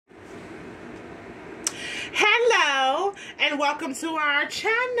Hello and welcome to our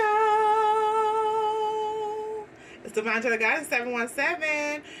channel. It's Divine Taylor Guidance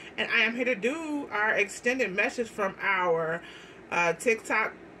 717 and I am here to do our extended message from our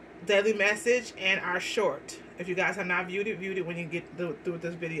TikTok daily message and our short. If you guys have not viewed it when you get through with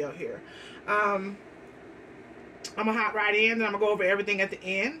this video here. I'm gonna hop right in and I'm gonna go over everything at the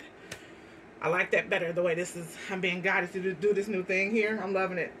end. I like that better, the way this is, I'm being guided to do this new thing here. I'm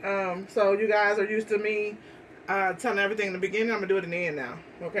loving it. So you guys are used to me telling everything in the beginning. I'm going to do it in the end now.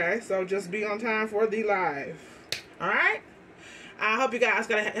 Okay? So just be on time for the live. Alright? I hope you guys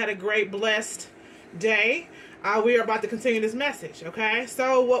had a great, blessed day. We are about to continue this message. Okay?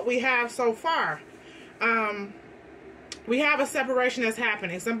 So what we have so far, we have a separation that's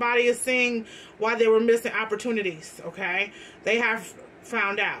happening. Somebody is seeing why they were missing opportunities. Okay? They have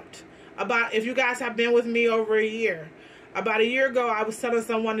found out. If you guys have been with me over a year, about a year ago, I was telling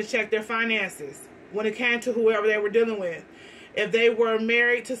someone to check their finances when it came to whoever they were dealing with. If they were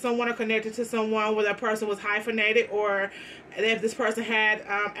married to someone or connected to someone where that person was hyphenated, or if this person had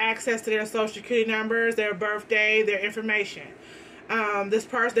access to their social security numbers, their birthday, their information.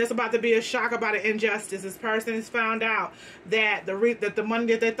 There's about to be a shock about an injustice. This person has found out that the money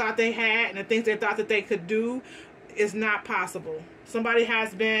that they thought they had and the things they thought that they could do is not possible. Somebody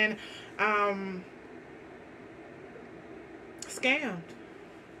has been scammed,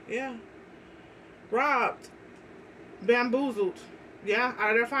 yeah, robbed, bamboozled, yeah,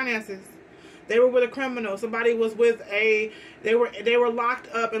 out of their finances. They were with a criminal. Somebody was with they were locked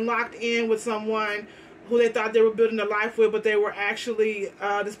up and locked in with someone who they thought they were building a life with, but they were actually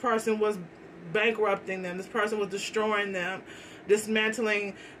this person was bankrupting them. This person was destroying them,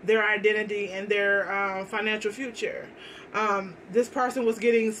 dismantling their identity and their financial future. This person was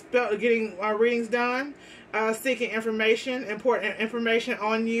getting readings done, seeking information, important information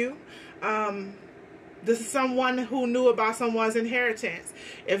on you. This is someone who knew about someone's inheritance.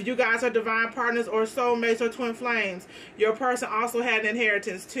 If you guys are divine partners or soulmates or twin flames, your person also had an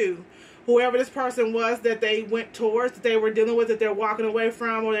inheritance too. Whoever this person was that they went towards, that they were dealing with, that they're walking away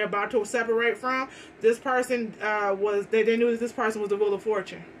from, or they're about to separate from, this person they knew that this person was the Wheel of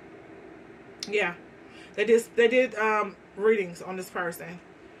Fortune. Yeah, they did readings on this person.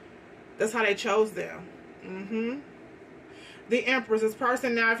 That's how they chose them. The Empress, this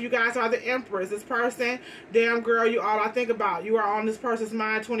person, now if you guys are the Empress, this person, damn girl, you all I think about. You are on this person's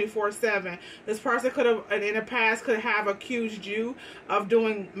mind 24/7. This person could have, in the past, could have accused you of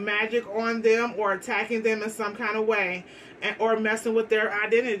doing magic on them or attacking them in some kind of way, or messing with their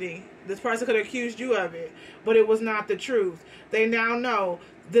identity. This person could have accused you of it, but it was not the truth. They now know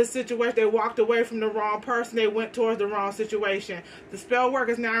this situation. They walked away from the wrong person. They went towards the wrong situation. The spell work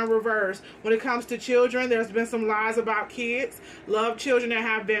is now in reverse. When it comes to children, there's been some lies about kids, love children that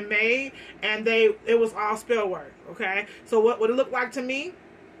have been made, and it was all spell work. Okay, so what it looked like to me?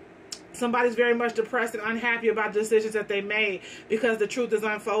 Somebody's very much depressed and unhappy about the decisions that they made because the truth is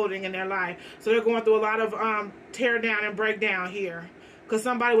unfolding in their life. So they're going through a lot of tear down and breakdown here. Because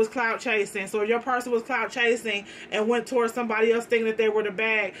somebody was clout chasing. So if your person was clout chasing and went towards somebody else thinking that they were the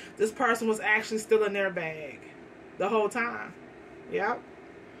bag, this person was actually still in their bag the whole time. Yep.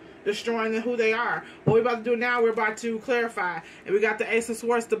 Destroying who they are. What we're about to do now, we're about to clarify. And we got the Ace of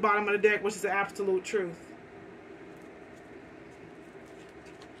Swords at the bottom of the deck, which is the absolute truth.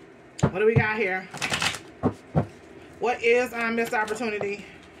 What do we got here? What is missed opportunity?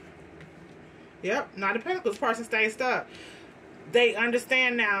 Yep, Knight of Pentacles. Person stays stuck. They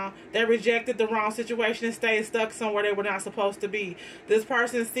understand now they rejected the wrong situation and stayed stuck somewhere they were not supposed to be. This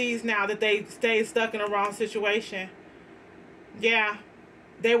person sees now that they stayed stuck in the wrong situation. Yeah.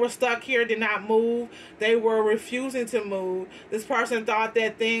 They were stuck here, did not move. They were refusing to move. This person thought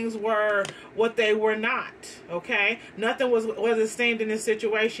that things were what they were not. Okay? Nothing was esteemed in this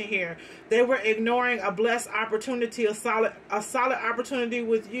situation here. They were ignoring a blessed opportunity, a solid opportunity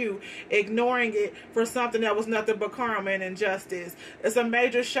with you, ignoring it for something that was nothing but karma and injustice. It's a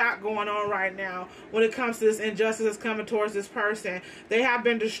major shock going on right now when it comes to this injustice that's coming towards this person. They have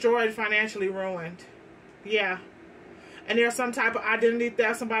been destroyed, financially ruined. Yeah. And there's some type of identity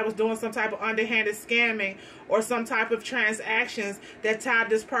theft. Somebody was doing some type of underhanded scamming or some type of transactions that tied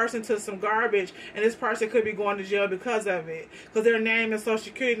this person to some garbage, and this person could be going to jail because of it, because their name and social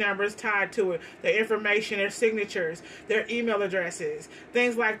security number is tied to it, their information, their signatures, their email addresses,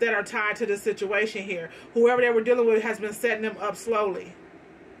 things like that are tied to this situation here. Whoever they were dealing with has been setting them up slowly.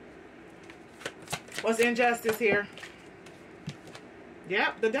 What's injustice here?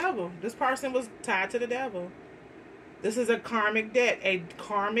 Yep, the devil. This person was tied to the devil. This is a karmic debt. A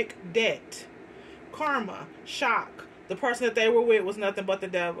karmic debt. Karma. Shock. The person that they were with was nothing but the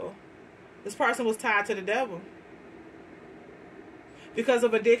devil. This person was tied to the devil. Because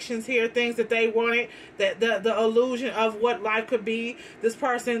of addictions here, things that they wanted, that the illusion of what life could be. This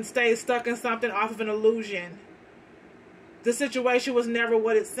person stayed stuck in something off of an illusion. The situation was never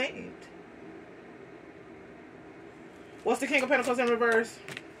what it seemed. What's the King of Pentacles in reverse?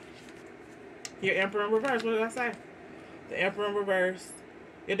 Your Emperor in reverse. What did I say? The Emperor in reverse.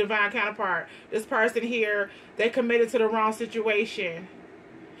 Your divine counterpart. This person here, they committed to the wrong situation.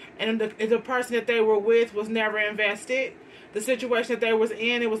 And the person that they were with was never invested. The situation that they was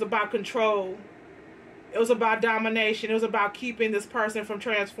in, it was about control. It was about domination. It was about keeping this person from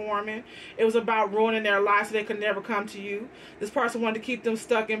transforming. It was about ruining their life so they could never come to you. This person wanted to keep them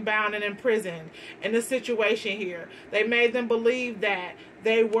stuck and bound and imprisoned. In this situation here, they made them believe that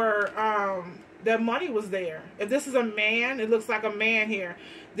they were, that money was there. If this is a man, it looks like a man here.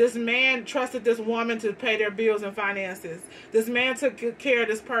 This man trusted this woman to pay their bills and finances. This man took care of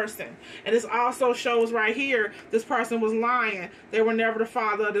this person. And this also shows right here, this person was lying. They were never the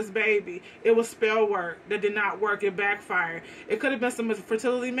father of this baby. It was spell work that did not work. It backfired. It could have been some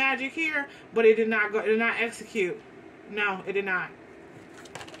fertility magic here, but it did not go. It did not execute. No, it did not.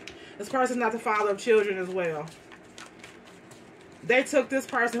 This person's not the father of children as well. They took this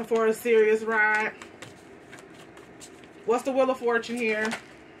person for a serious ride. What's the Wheel of Fortune here?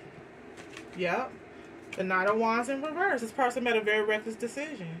 Yep. The Knight of Wands in reverse. This person made a very reckless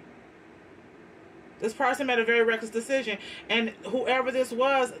decision. This person made a very reckless decision. And whoever this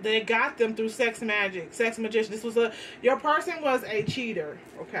was, they got them through sex magic, sex magician. This was your person was a cheater,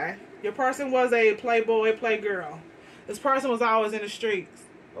 okay? Your person was a playboy, playgirl. This person was always in the streets,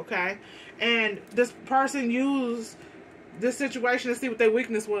 okay? And this person used this situation to see what their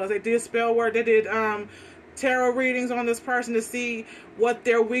weakness was. They did spell work. They did tarot readings on this person to see what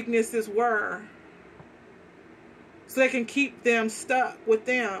their weaknesses were, so they can keep them stuck with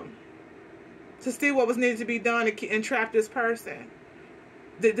them, to see what was needed to be done to entrap this person.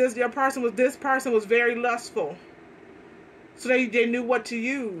 This person was very lustful, so they knew what to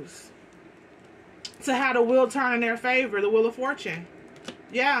use to have the wheel turn in their favor, the Wheel of Fortune.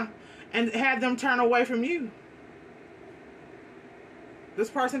 Yeah, and had them turn away from you. This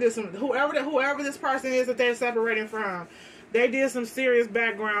person did some, whoever this person is that they're separating from, they did some serious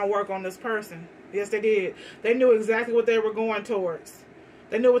background work on this person. Yes, they did. They knew exactly what they were going towards.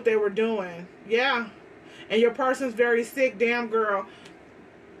 They knew what they were doing. Yeah. And your person's very sick, damn girl.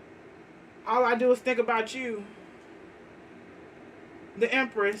 All I do is think about you. The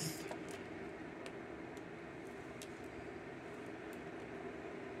Empress.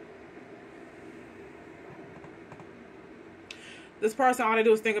 This person, all they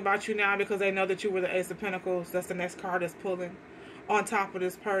do is think about you now because they know that you were the Ace of Pentacles. That's the next card that's pulling on top of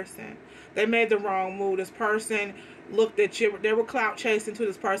this person. They made the wrong move. This person looked at you. They were clout chasing too.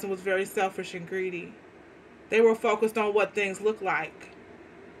 This person was very selfish and greedy. They were focused on what things look like.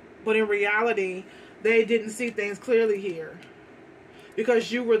 But in reality, they didn't see things clearly here.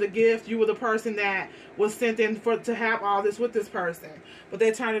 Because you were the gift. You were the person that was sent in to have all this with this person. But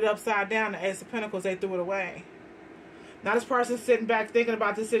they turned it upside down. The Ace of Pentacles, they threw it away. Now this person's sitting back thinking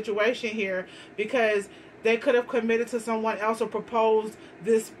about the situation here because they could have committed to someone else or proposed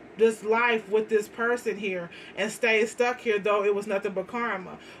this life with this person here and stayed stuck here, though it was nothing but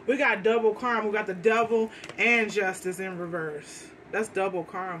karma. We got double karma. We got the Devil and Justice in reverse. That's double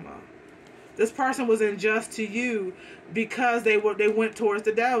karma. This person was unjust to you because they went towards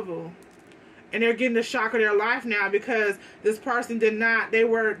the devil. And they're getting the shock of their life now because this person did not, they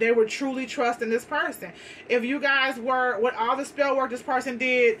were truly trusting this person. If you guys were, with all the spell work this person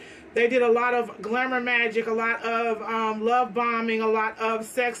did, they did a lot of glamour magic, a lot of love bombing, a lot of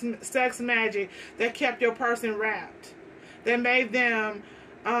sex magic that kept your person wrapped. That made them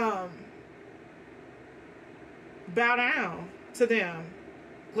bow down to them.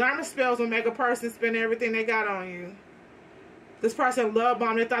 Glamour spells will make a person spend everything they got on you. This person love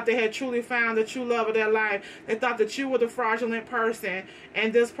bombed. They thought they had truly found the true love of their life. They thought that you were the fraudulent person.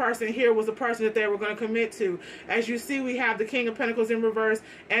 And this person here was the person that they were going to commit to. As you see, we have the King of Pentacles in reverse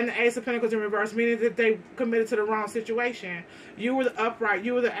and the Ace of Pentacles in reverse, meaning that they committed to the wrong situation. You were the upright.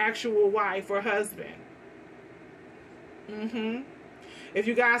 You were the actual wife or husband. If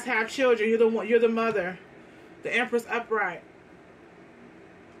you guys have children, you're the mother. The Empress upright.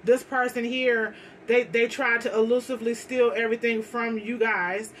 This person here, they tried to elusively steal everything from you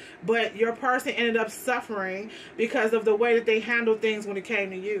guys, but your person ended up suffering because of the way that they handled things when it came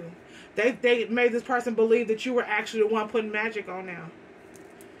to you. They made this person believe that you were actually the one putting magic on them.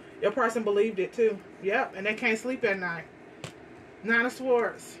 Your person believed it too. Yep, and they can't sleep at night. Nine of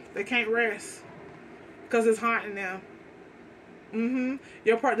Swords. They can't rest because it's haunting them.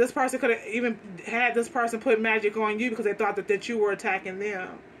 This person could have even had this person put magic on you because they thought that you were attacking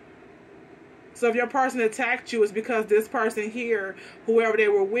them. So if your person attacked you, it's because this person here, whoever they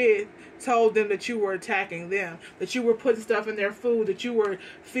were with, told them that you were attacking them, that you were putting stuff in their food, that you were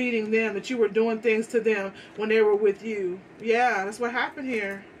feeding them, that you were doing things to them when they were with you. Yeah, that's what happened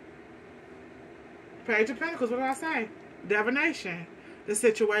here. Page of Pentacles, what did I say? Divination. The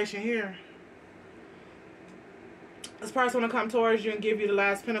situation here. This person will come towards you and give you the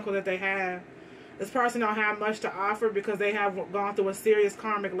last pinnacle that they have. This person don't have much to offer because they have gone through a serious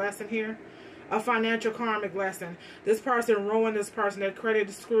karmic lesson here. A financial karmic lesson. This person ruined this person. Their credit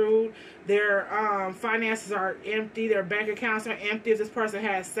is screwed. Their finances are empty. Their bank accounts are empty. If this person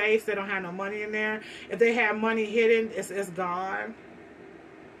has safes, they don't have no money in there. If they have money hidden, it's gone.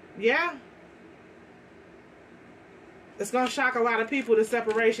 Yeah. It's going to shock a lot of people, the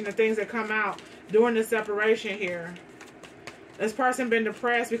separation, the things that come out during the separation here. This person been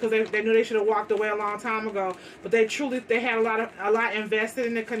depressed because they knew they should have walked away a long time ago, but they had a lot invested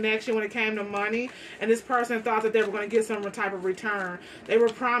in the connection when it came to money, and this person thought that they were going to get some type of return. They were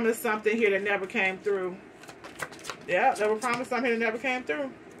promised something here that never came through. Yeah, they were promised something here that never came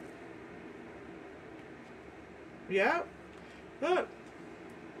through. Yep. Look.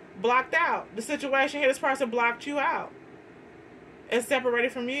 Blocked out. The situation here, this person blocked you out and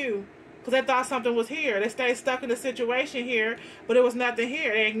separated from you. Because they thought something was here. They stayed stuck in the situation here, but it was nothing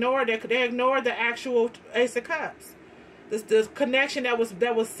here. They ignored the actual Ace of Cups. This connection that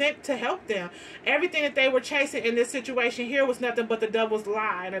was sent to help them. Everything that they were chasing in this situation here was nothing but the devil's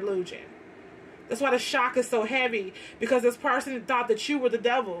lie and illusion. That's why the shock is so heavy. Because this person thought that you were the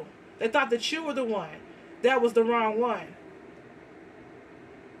devil. They thought that you were the one. That was the wrong one.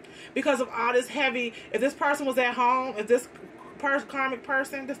 Because of all this heavy, if this person was at home, if this karmic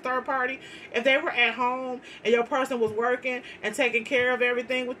person, this third party, if they were at home and your person was working and taking care of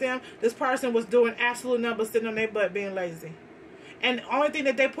everything with them, this person was doing absolute nothing but sitting on their butt being lazy. And the only thing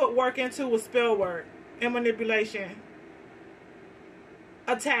that they put work into was spell work and manipulation.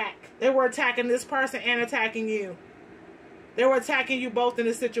 Attack. They were attacking this person and attacking you. They were attacking you both in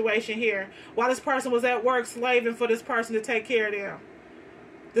this situation here. While this person was at work slaving for this person to take care of them.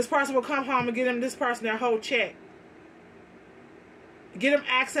 This person will come home and give this person their whole check. Get them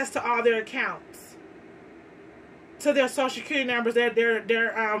access to all their accounts, to their social security numbers, their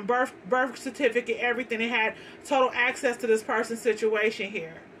birth certificate, everything. They had total access to this person's situation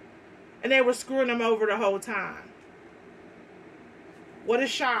here, and they were screwing them over the whole time. What a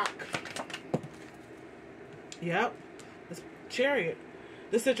shock! Yep, this Chariot.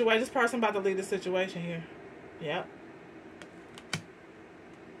 This situation. This person about to leave the situation here. Yep.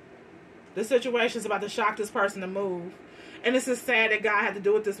 This situation is about to shock this person to move. And this is sad that God had to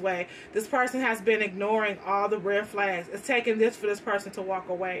do it this way. This person has been ignoring all the red flags. It's taking this for this person to walk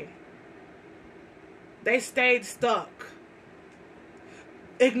away. They stayed stuck.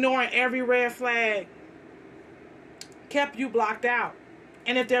 Ignoring every red flag. Kept you blocked out.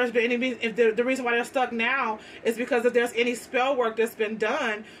 And if there's been any, the reason why they're stuck now is because if there's any spell work that's been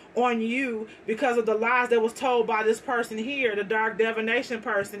done on you because of the lies that was told by this person here, the dark divination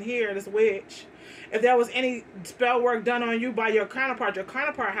person here, this witch. If there was any spell work done on you by your counterpart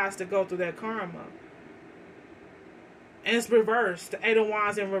has to go through that karma. And it's reversed. The Eight of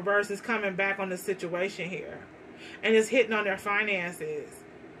Wands in reverse is coming back on the situation here. And it's hitting on their finances.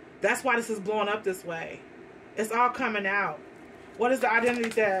 That's why this is blowing up this way. It's all coming out. What is the identity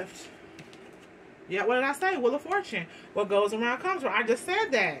theft? Yeah, what did I say? Wheel of Fortune. What goes around comes around. I just said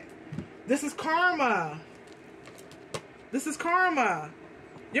that. This is karma. This is karma.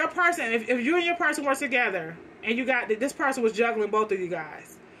 Your person, if you and your person were together, and you got, this person was juggling both of you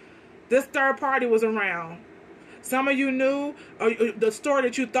guys. This third party was around. Some of you knew, or the story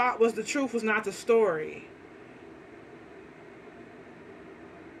that you thought was the truth was not the story.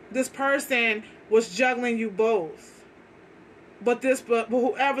 This person was juggling you both. But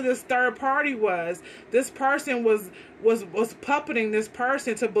whoever this third party was, this person was puppeting this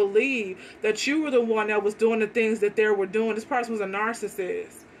person to believe that you were the one that was doing the things that they were doing. This person was a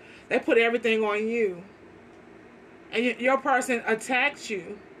narcissist. They put everything on you. And your person attacked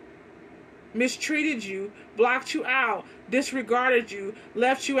you, mistreated you, blocked you out, disregarded you,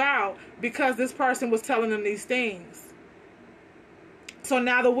 left you out because this person was telling them these things. So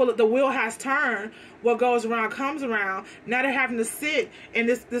now the wheel has turned. What goes around comes around. Now they're having to sit in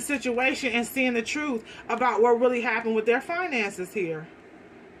this situation and seeing the truth about what really happened with their finances here.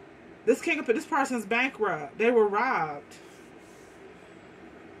 This person's bankrupt. They were robbed.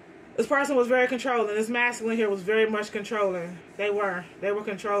 This person was very controlling. This masculine here was very much controlling. They were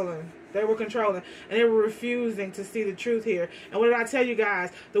controlling. They were controlling. And they were refusing to see the truth here. And what did I tell you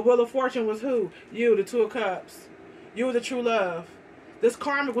guys? The Wheel of Fortune was who? You, the Two of Cups. You were the true love. This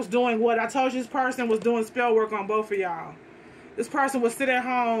karmic was doing what? I told you this person was doing spell work on both of y'all. This person would sit at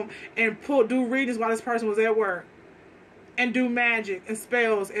home and do readings while this person was at work. And do magic and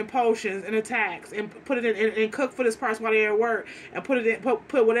spells and potions and attacks and put it in and cook for this person while they're at work and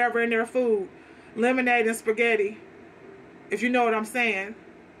put whatever in their food, lemonade and spaghetti, if you know what I'm saying,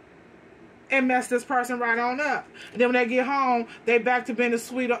 and mess this person right on up. And then when they get home, they back to being the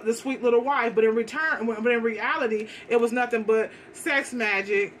sweet little wife. But in reality, it was nothing but sex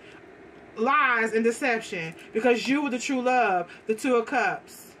magic, lies and deception, because you were the true love, the Two of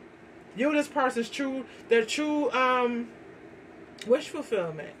Cups. You were this person's true wish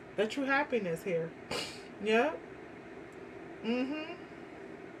fulfillment, the true happiness here. Yep. And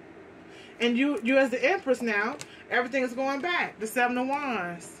you as the Empress now, everything is going back. The Seven of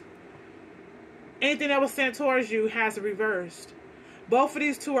Wands. Anything that was sent towards you has reversed. Both of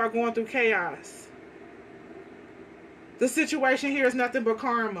these two are going through chaos. The situation here is nothing but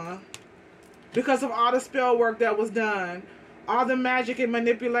karma, because of all the spell work that was done, all the magic and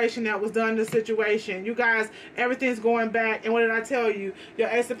manipulation that was done in the situation. You guys, everything's going back. And what did I tell you? Your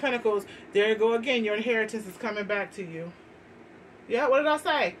Ace of Pentacles, there you go again. Your inheritance is coming back to you. Yeah, what did I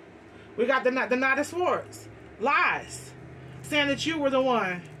say? We got the Knight of Swords. Lies. Saying that you were the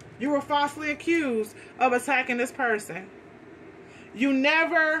one. You were falsely accused of attacking this person. You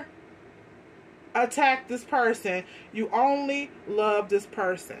never attacked this person. You only loved this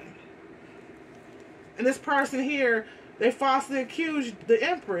person. And this person here, they falsely accused the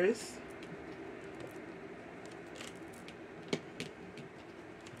Empress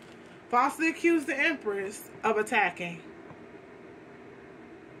of attacking.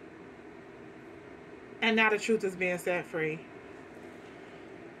 And now the truth is being set free.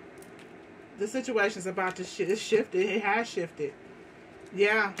 The situation's about to shift. It's shifted. It has shifted.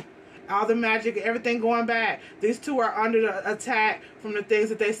 Yeah. All the magic, everything going back. These two are under the attack from the things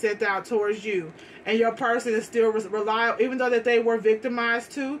that they sent out towards you. And your person is still reliable. Even though that they were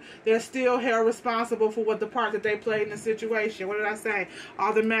victimized too, they're still held responsible for what the part that they played in the situation. What did I say?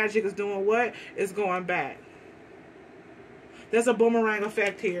 All the magic is doing what? It's going back. There's a boomerang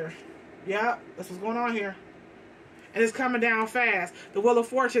effect here. Yep, that's what's going on here. And it's coming down fast. The Wheel of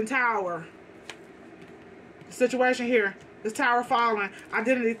Fortune Tower. The situation here. This tower falling.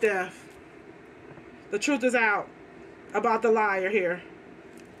 Identity theft. The truth is out about the liar here.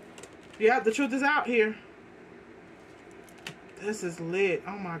 Yeah, the truth is out here. This is lit.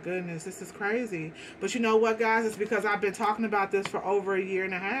 Oh my goodness. This is crazy. But you know what, guys? It's because I've been talking about this for over 1.5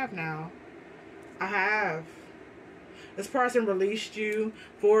 years now. I have. This person released you.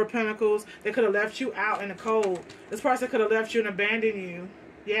 Four of Pentacles. They could have left you out in the cold. This person could have left you and abandoned you.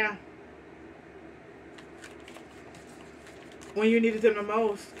 Yeah. When you needed them the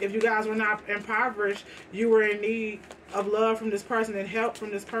most. If you guys were not impoverished, you were in need of love from this person and help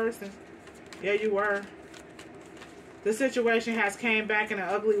from this person. Yeah, you were. The situation has came back in an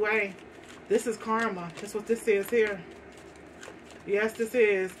ugly way. This is karma. That's what this is here. Yes, this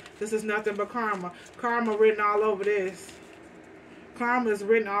is. This is nothing but karma. Karma written all over this. Karma is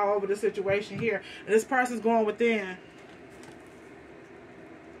written all over the situation here. And this person's going within.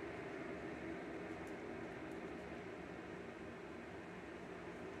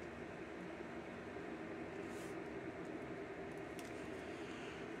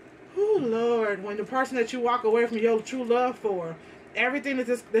 Lord, when the person that you walk away from your true love for, everything that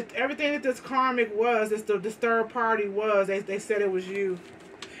this karmic was, this third party was, they said it was you,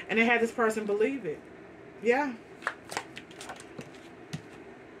 and they had this person believe it. Yeah.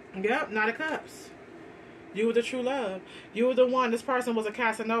 Yep. Knight of Cups. You were the true love. You were the one. This person was a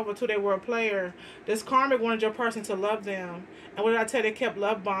Casanova too. They were a player. This karmic wanted your person to love them. And what did I tell you? They kept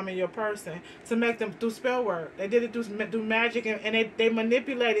love bombing your person to make them do spell work. They did it do magic, and they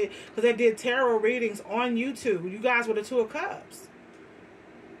manipulated, because they did tarot readings on YouTube. You guys were the Two of Cups.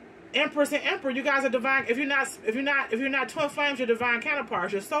 Empress and Emperor. You guys are divine. If you're not twin flames, you're divine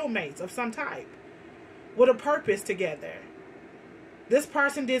counterparts. You're soulmates of some type with a purpose together. This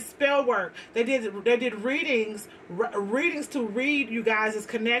person did spell work. They did readings to read you guys'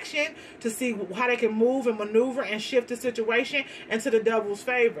 connection, to see how they can move and maneuver and shift the situation into the devil's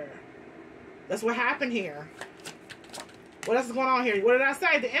favor. That's what happened here. What else is going on here? What did I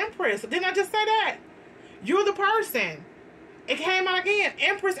say? The Empress. Didn't I just say that? You're the person. It came out again.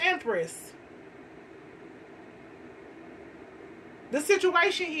 Empress. The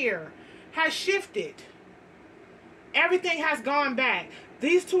situation here has shifted. Everything has gone back.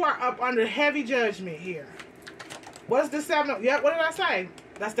 These two are up under heavy judgment here. What's the 7? Yep, what did I say?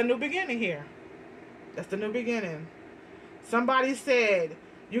 That's the new beginning here. That's the new beginning. Somebody said,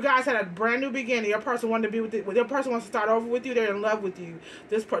 you guys had a brand new beginning. Your person wanted to be with your person wants to start over with you. They're in love with you.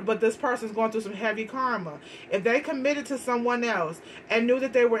 But this person's going through some heavy karma. If they committed to someone else and knew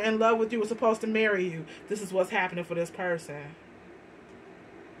that they were in love with you, were supposed to marry you, this is what's happening for this person.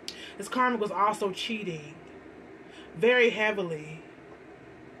 This karma was also cheating very heavily.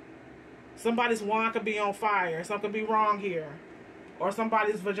 Somebody's wand could be on fire. Something could be wrong here. Or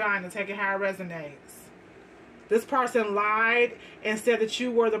somebody's vagina, taking how it resonates. This person lied and said that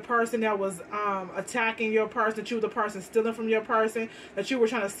you were the person that was attacking your person, that you were the person stealing from your person, that you were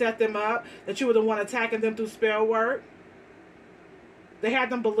trying to set them up, that you were the one attacking them through spell work. They had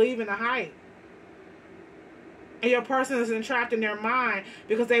them believe in the hype. And your person is entrapped in their mind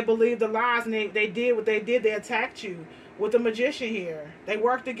because they believed the lies and they did what they did. They attacked you with the magician here. They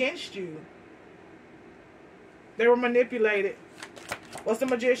worked against you. They were manipulated. What's the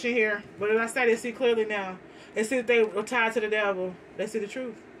magician here? What did I say? They see clearly now. They see that they were tied to the devil. They see the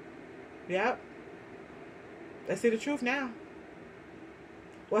truth. Yep. They see the truth now.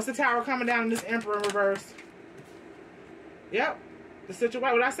 What's the Tower coming down in this Emperor in reverse? Yep. The situation.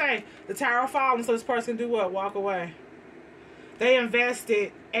 What did I say? The Tower falling so this person can do what? Walk away. They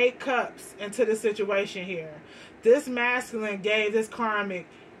invested 8 cups into this situation here. This masculine gave this karmic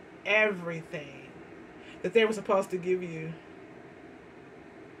everything that they were supposed to give you.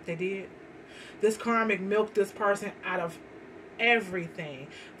 They did. This karmic milked this person out of everything.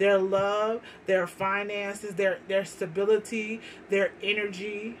 Their love, their finances, their stability, their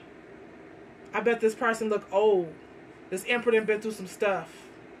energy. I bet this person looked old. This Emperor done been through some stuff.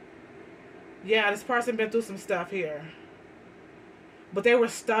 Yeah, this person been through some stuff here. But they were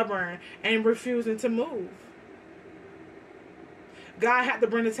stubborn and refusing to move. God had to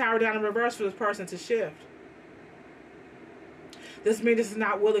bring the Tower down in reverse for this person to shift. This means this is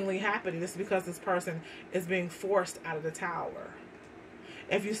not willingly happening. This is because this person is being forced out of the Tower.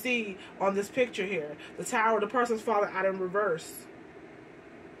 If you see on this picture here, the Tower, the person's falling out in reverse.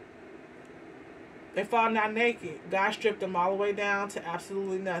 They're falling out naked. God stripped them all the way down to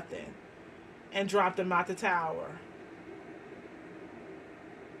absolutely nothing and dropped them out the Tower.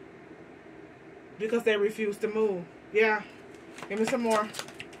 Because they refused to move. Yeah. Give me some more.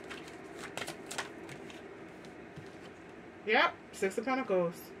 Yep. 6 of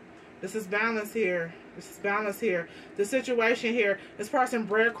Pentacles. This is balance here. This is balance here. The situation here, this person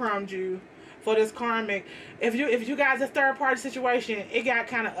breadcrumbed you for this karmic. If you guys a third party situation, it got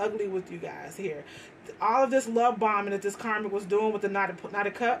kind of ugly with you guys here. All of this love bombing that this karmic was doing with the Knight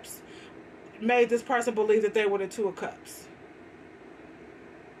of Cups made this person believe that they were the 2 of Cups.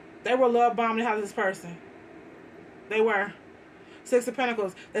 They were love bombing out of this person. They were. 6 of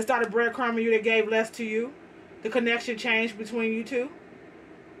Pentacles. They started breadcrumbing you. They gave less to you. The connection changed between you two.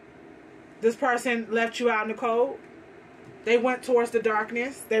 This person left you out in the cold. They went towards the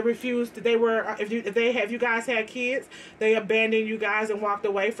darkness. They refused. They were. If you guys had kids, they abandoned you guys and walked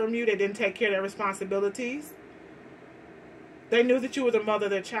away from you. They didn't take care of their responsibilities. They knew that you were the mother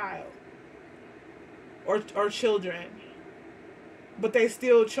of their child or children, but they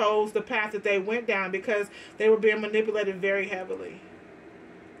still chose the path that they went down because they were being manipulated very heavily.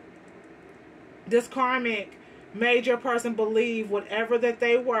 This karmic made your person believe whatever that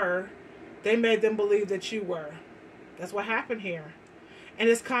they were, they made them believe that you were. That's what happened here. And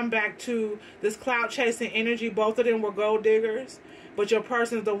it's come back to this cloud chasing energy. Both of them were gold diggers, but your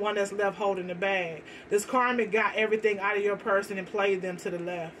person is the one that's left holding the bag. This karmic got everything out of your person and played them to the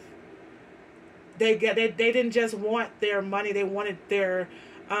left. They didn't just want their money, they wanted their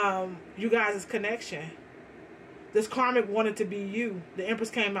you guys' connection. This karmic wanted to be you. The Empress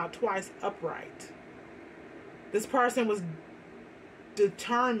came out twice upright. This person was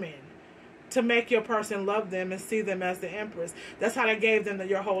determined to make your person love them and see them as the Empress. That's how they gave them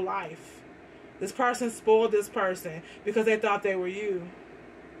your whole life. This person spoiled this person because they thought they were you.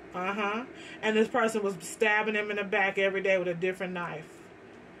 And this person was stabbing them in the back every day with a different knife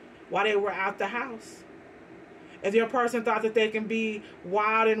while they were out the house. If your person thought that they can be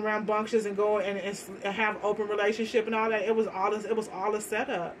wild and rambunctious and go and have open relationship and all that, it was all a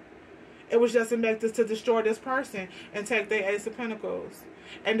setup. It was just to destroy this person and take their Ace of Pentacles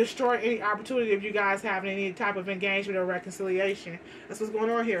and destroy any opportunity of you guys having any type of engagement or reconciliation. That's what's going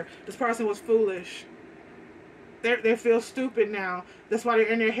on here. This person was foolish. They feel stupid now. That's why they're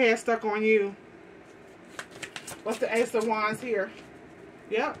in their head stuck on you. What's the Ace of Wands here?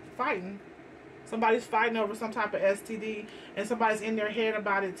 Yep, fighting. Somebody's fighting over some type of STD, and somebody's in their head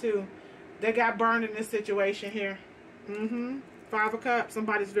about it too. They got burned in this situation here. Five of Cups.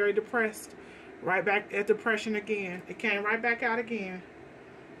 Somebody's very depressed. Right back at depression again. It came right back out again.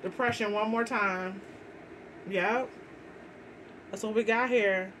 Depression one more time. Yep. That's what we got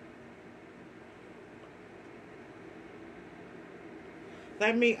here.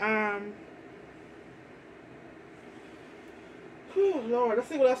 Let me, whew, Lord, let's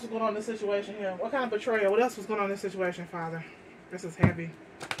see what else was going on in this situation here. What kind of betrayal? What else was going on in this situation, Father? This is heavy.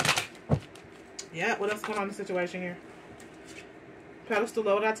 Yeah, what else is going on in this situation here? Pedestal,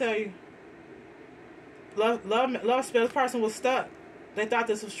 what did I tell you? Love spell. This person was stuck. They thought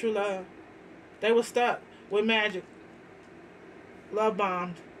this was true love. They were stuck with magic. Love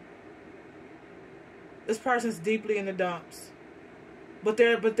bombed. This person's deeply in the dumps. But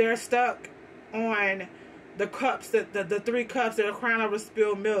they're stuck on the cups, the 3 cups that are crying over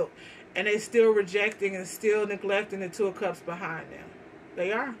spilled milk, and they still rejecting and still neglecting the 2 cups behind them.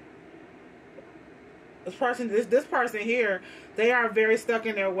 They are. This person here, they are very stuck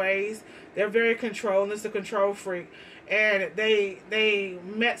in their ways. They're very controlling. It's a control freak, and they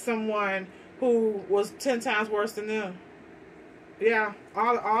met someone who was 10 times worse than them. Yeah,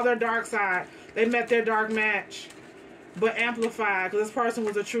 all their dark side. They met their dark match, but amplified, because this person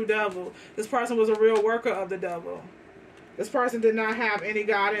was a true devil. This person was a real worker of the devil. This person did not have any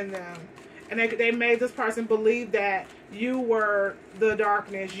God in them. And they made this person believe that you were the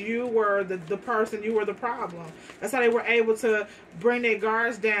darkness. You were the person. You were the problem. That's how they were able to bring their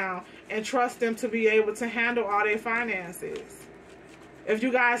guards down and trust them to be able to handle all their finances.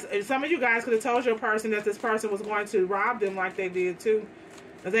 If some of you guys could have told your person that this person was going to rob them like they did too.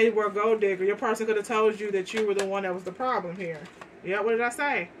 If they were a gold digger, your person could have told you that you were the one that was the problem here. Yeah, what did I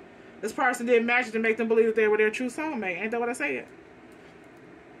say? This person did magic to make them believe that they were their true soulmate. Ain't that what I said?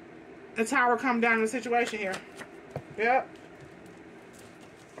 The tower come down in the situation here. Yep.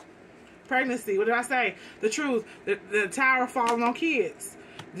 Pregnancy. What did I say? The truth. The tower falling on kids.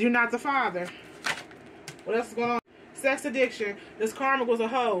 You're not the father. What else is going on? Sex addiction. This karmic was a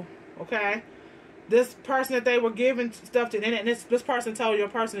hoe. Okay? This person that they were giving stuff to, and this person told your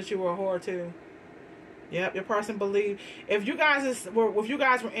person that you were a whore too. Yep, your person believed. If you guys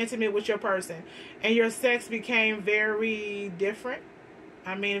were intimate with your person and your sex became very different,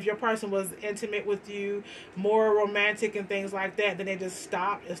 I mean, if your person was intimate with you, more romantic and things like that, then they just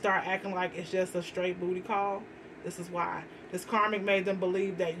stopped and start acting like it's just a straight booty call. This is why. This karmic made them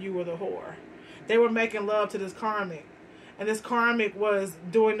believe that you were the whore. They were making love to this karmic. And this karmic was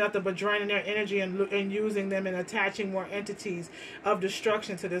doing nothing but draining their energy and using them and attaching more entities of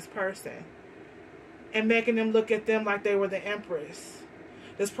destruction to this person. And making them look at them like they were the empress.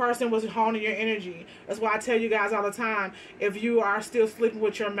 This person was honing your energy. That's why I tell you guys all the time, if you are still sleeping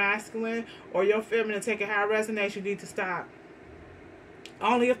with your masculine or your feminine, taking high resonance, you need to stop.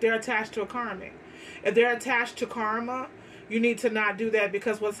 Only if they're attached to a karmic. If they're attached to karma, you need to not do that,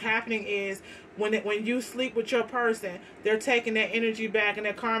 because what's happening is when you sleep with your person, they're taking that energy back, and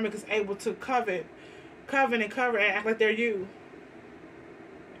that karmic is able to cover and act like they're you.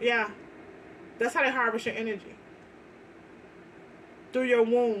 Yeah. That's how they harvest your energy. Through your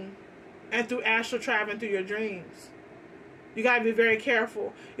womb and through astral traveling through your dreams. You gotta be very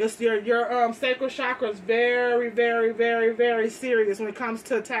careful. Your sacral chakra is very, very, very, very serious when it comes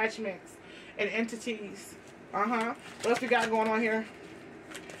to attachments and entities. What else we got going on here?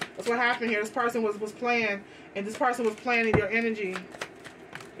 That's what happened here. This person was playing, and this person was playing in your energy.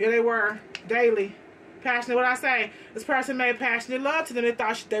 Yeah, they were daily passionate. What I say? This person made passionate love to them. They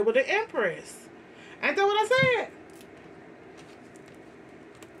thought they were the empress. Ain't that what I said?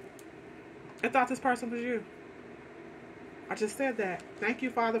 I thought this person was you. I just said that. Thank you,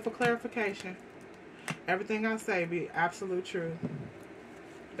 Father, for clarification. Everything I say be absolute truth.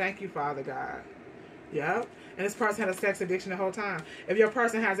 Thank you, Father God. Yep. And this person had a sex addiction the whole time. If your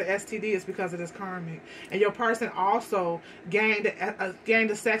person has an STD, it's because of this karmic. And your person also gained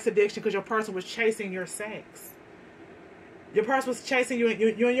a sex addiction because your person was chasing your sex. Your person was chasing you, and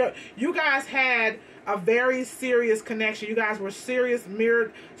you guys had a very serious connection. You guys were serious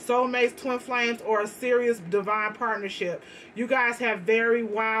mirrored soulmates, twin flames, or a serious divine partnership. You guys have very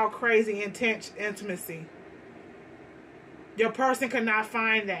wild, crazy, intense intimacy. Your person could not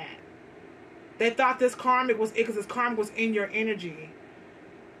find that. They thought this karmic was it because this karmic was in your energy.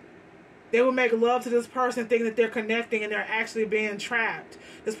 They would make love to this person thinking that they're connecting, and they're actually being trapped.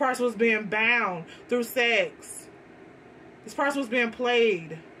 This person was being bound through sex. This person was being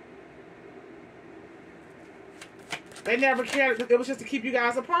played. They never cared. It was just to keep you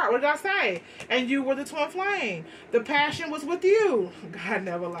guys apart. What did I say? And you were the twin flame. The passion was with you. God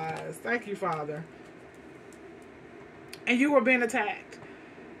never lies. Thank you, Father. And you were being attacked.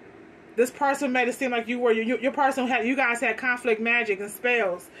 This person made it seem like your person you guys had conflict magic and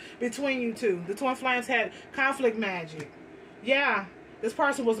spells between you two. The twin flames had conflict magic. Yeah. This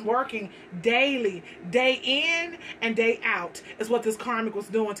person was working daily, day in and day out, is what this karmic was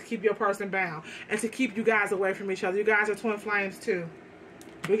doing to keep your person bound and to keep you guys away from each other. You guys are twin flames too.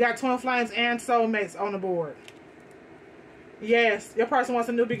 We got twin flames and soulmates on the board. Yes, your person wants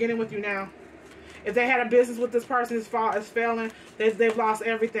a new beginning with you now. If they had a business with this person, it's failing. They've lost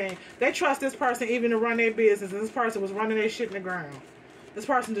everything. They trust this person even to run their business, and this person was running their shit in the ground. This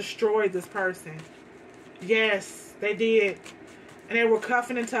person destroyed this person. Yes, they did. And they were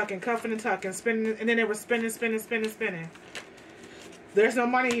cuffing and tucking, spinning, and then they were spinning. There's no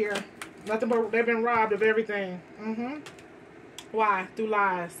money here. Nothing but they've been robbed of everything. Why? Through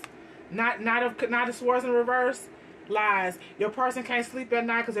lies. Not of swords in reverse. Lies. Your person can't sleep at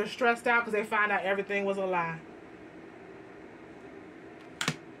night because they're stressed out because they find out everything was a lie.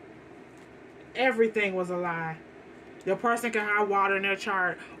 Everything was a lie. Your person can have water in their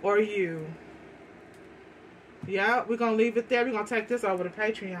chart, or you. Yeah, we're going to leave it there. We're going to take this over to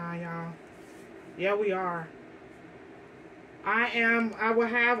Patreon, y'all. Yeah, we are. I will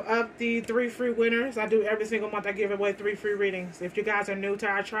have up the 3 free winners. I do every single month. I give away 3 free readings. If you guys are new to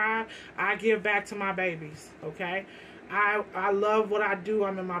our tribe, I give back to my babies, okay? I love what I do.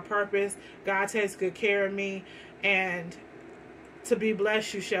 I'm in my purpose. God takes good care of me. And to be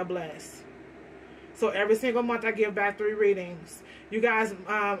blessed, you shall bless. So every single month I give back 3 readings. You guys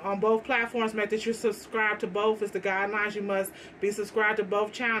on both platforms, make that you subscribe to both. It's the guidelines. You must be subscribed to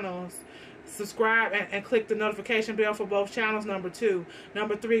both channels. Subscribe and click the notification bell for both channels. Number 2.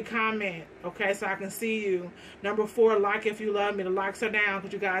 Number 3, comment. Okay, so I can see you. Number 4, like if you love me. The likes are down.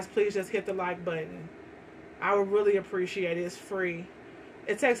 Could you guys please just hit the like button? I would really appreciate it. It's free.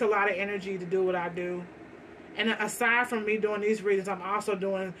 It takes a lot of energy to do what I do. And aside from me doing these readings, I'm also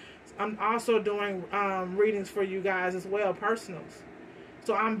doing readings for you guys as well, personals.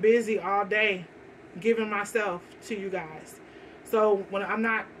 So I'm busy all day giving myself to you guys. So when I'm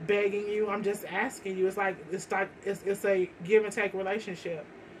not begging you, I'm just asking you. It's a give and take relationship.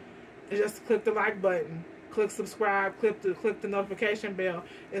 Just click the like button, click subscribe, click the notification bell.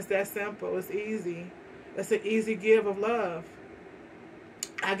 It's that simple. It's easy. It's an easy give of love.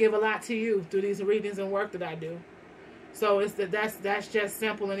 I give a lot to you through these readings and work that I do. So that's just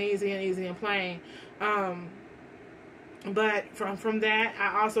simple and easy and plain. But from that,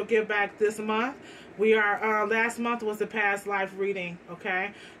 I also give back this month. We are last month was the past life reading.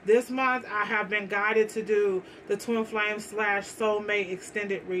 Okay, this month I have been guided to do the Twin Flame / Soulmate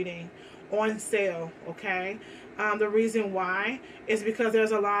extended reading on sale. Okay, the reason why is because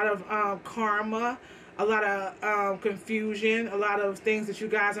there's a lot of karma, a lot of confusion, a lot of things that you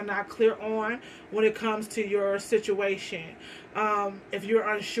guys are not clear on when it comes to your situation. If you're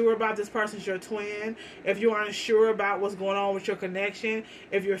unsure about this person's your twin, if you're unsure about what's going on with your connection,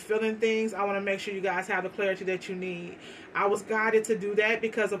 if you're feeling things, I want to make sure you guys have the clarity that you need. I was guided to do that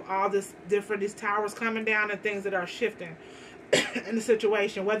because of all these towers coming down and things that are shifting in the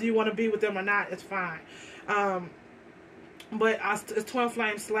situation. Whether you want to be with them or not, it's fine. But it's Twin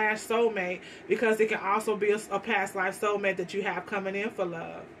Flame / Soulmate because it can also be a past life soulmate that you have coming in for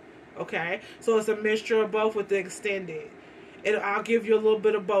love. Okay? So it's a mixture of both with the extended. I'll give you a little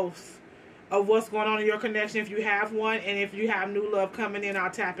bit of both of what's going on in your connection if you have one, and if you have new love coming in, I'll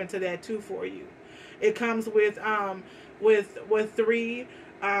tap into that too for you. It comes with 3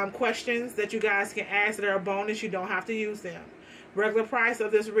 questions that you guys can ask that are a bonus. You don't have to use them. Regular price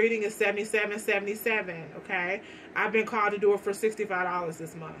of this reading is $77.77. Okay, I've been called to do it for $65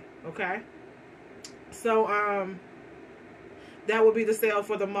 this month. Okay, so that will be the sale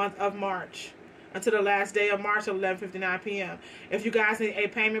for the month of March until the last day of March at 11:59 p.m. If you guys need a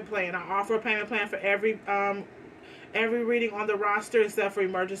payment plan, I offer a payment plan for every reading on the roster except for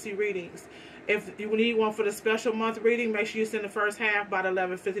emergency readings. If you need one for the special month reading, make sure you send the first half by the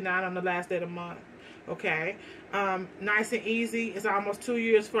 11:59 on the last day of the month. Okay, nice and easy. It's almost 2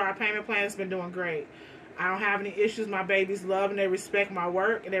 years for our payment plan. It's been doing great. I don't have any issues. My babies love and they respect my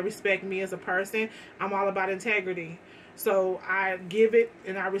work and they respect me as a person. I'm all about integrity. So I give it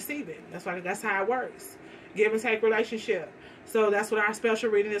and I receive it. That's how it works. Give and take relationship. So that's what our special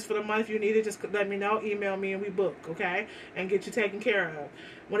reading is for the month. If you need it, just let me know. Email me and we book, okay? And get you taken care of.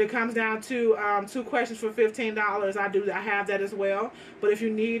 When it comes down to 2 questions for $15, I have that as well. But if you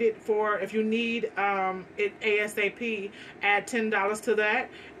need it it ASAP, add $10 to that.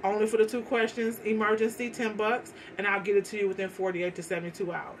 Only for the 2 questions, emergency, $10, and I'll get it to you within 48 to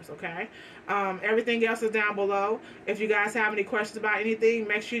 72 hours, okay? Everything else is down below. If you guys have any questions about anything,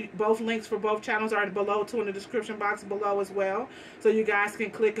 make sure both links for both channels are below, too, in the description box below as well, so you guys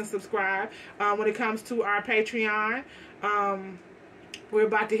can click and subscribe. When it comes to our Patreon, we're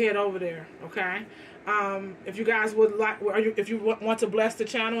about to head over there, okay? If you guys would like, if you want to bless the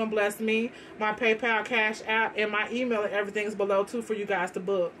channel and bless me, my PayPal, Cash App, and my email and everything's below too for you guys to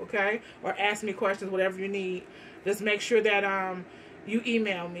book, okay? Or ask me questions, whatever you need. Just make sure that you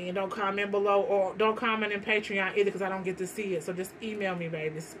email me and don't comment below, or don't comment in Patreon either, because I don't get to see it. So just email me,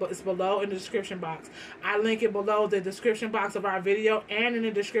 baby. It's below in the description box. I link it below the description box of our video and in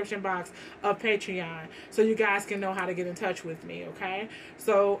the description box of Patreon, so you guys can know how to get in touch with me, okay?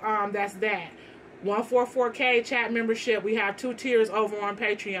 So that's that. 144K chat membership. We have 2 tiers over on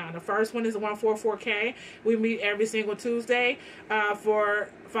Patreon. The first one is 144K. We meet every single Tuesday for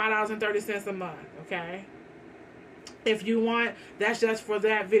 $5.30 a month, okay? If you want, that's just for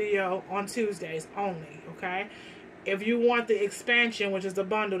that video on Tuesdays only, okay? If you want the expansion, which is the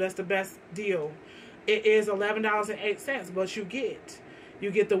bundle, that's the best deal. It is $11.08, but you get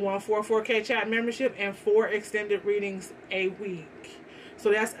the 144K chat membership and 4 extended readings a week.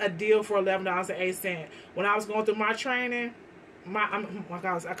 So that's a deal for $11.08. When I was going through my training,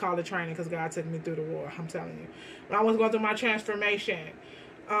 I call it training because God took me through the war. I'm telling you, when I was going through my transformation,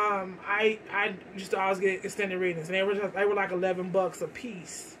 I used to always get extended readings, and they were like $11 a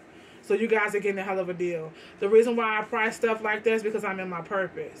piece. So you guys are getting a hell of a deal. The reason why I price stuff like this is because I'm in my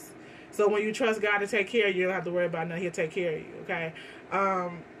purpose. So when you trust God to take care of you, you don't have to worry about nothing. He'll take care of you, okay?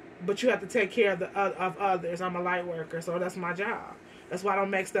 But you have to take care of others. I'm a light worker, so that's my job. That's why I don't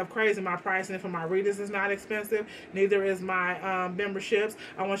make stuff crazy. My pricing for my readers is not expensive. Neither is my memberships.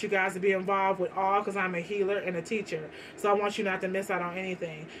 I want you guys to be involved with all, because I'm a healer and a teacher. So I want you not to miss out on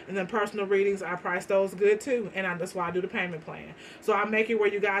anything. And then personal readings, I price those good too. And that's why I do the payment plan. So I make it where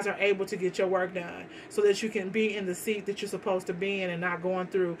you guys are able to get your work done, so that you can be in the seat that you're supposed to be in and not going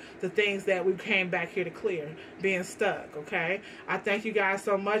through the things that we came back here to clear, being stuck, okay? I thank you guys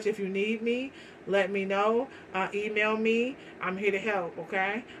so much. If you need me, let me know. Email me. I'm here to help,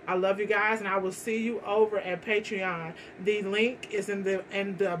 okay? I love you guys, and I will see you over at Patreon. The link is in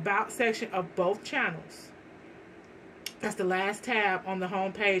the About section of both channels. That's the last tab on the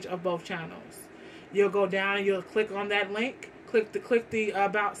home page of both channels. You'll go down and you'll click on that link. Click the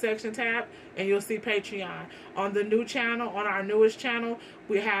About section tab, and you'll see Patreon. On the new channel, on our newest channel,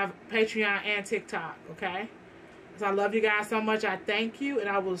 we have Patreon and TikTok, okay? So I love you guys so much. I thank you, and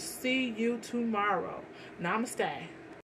I will see you tomorrow. Namaste.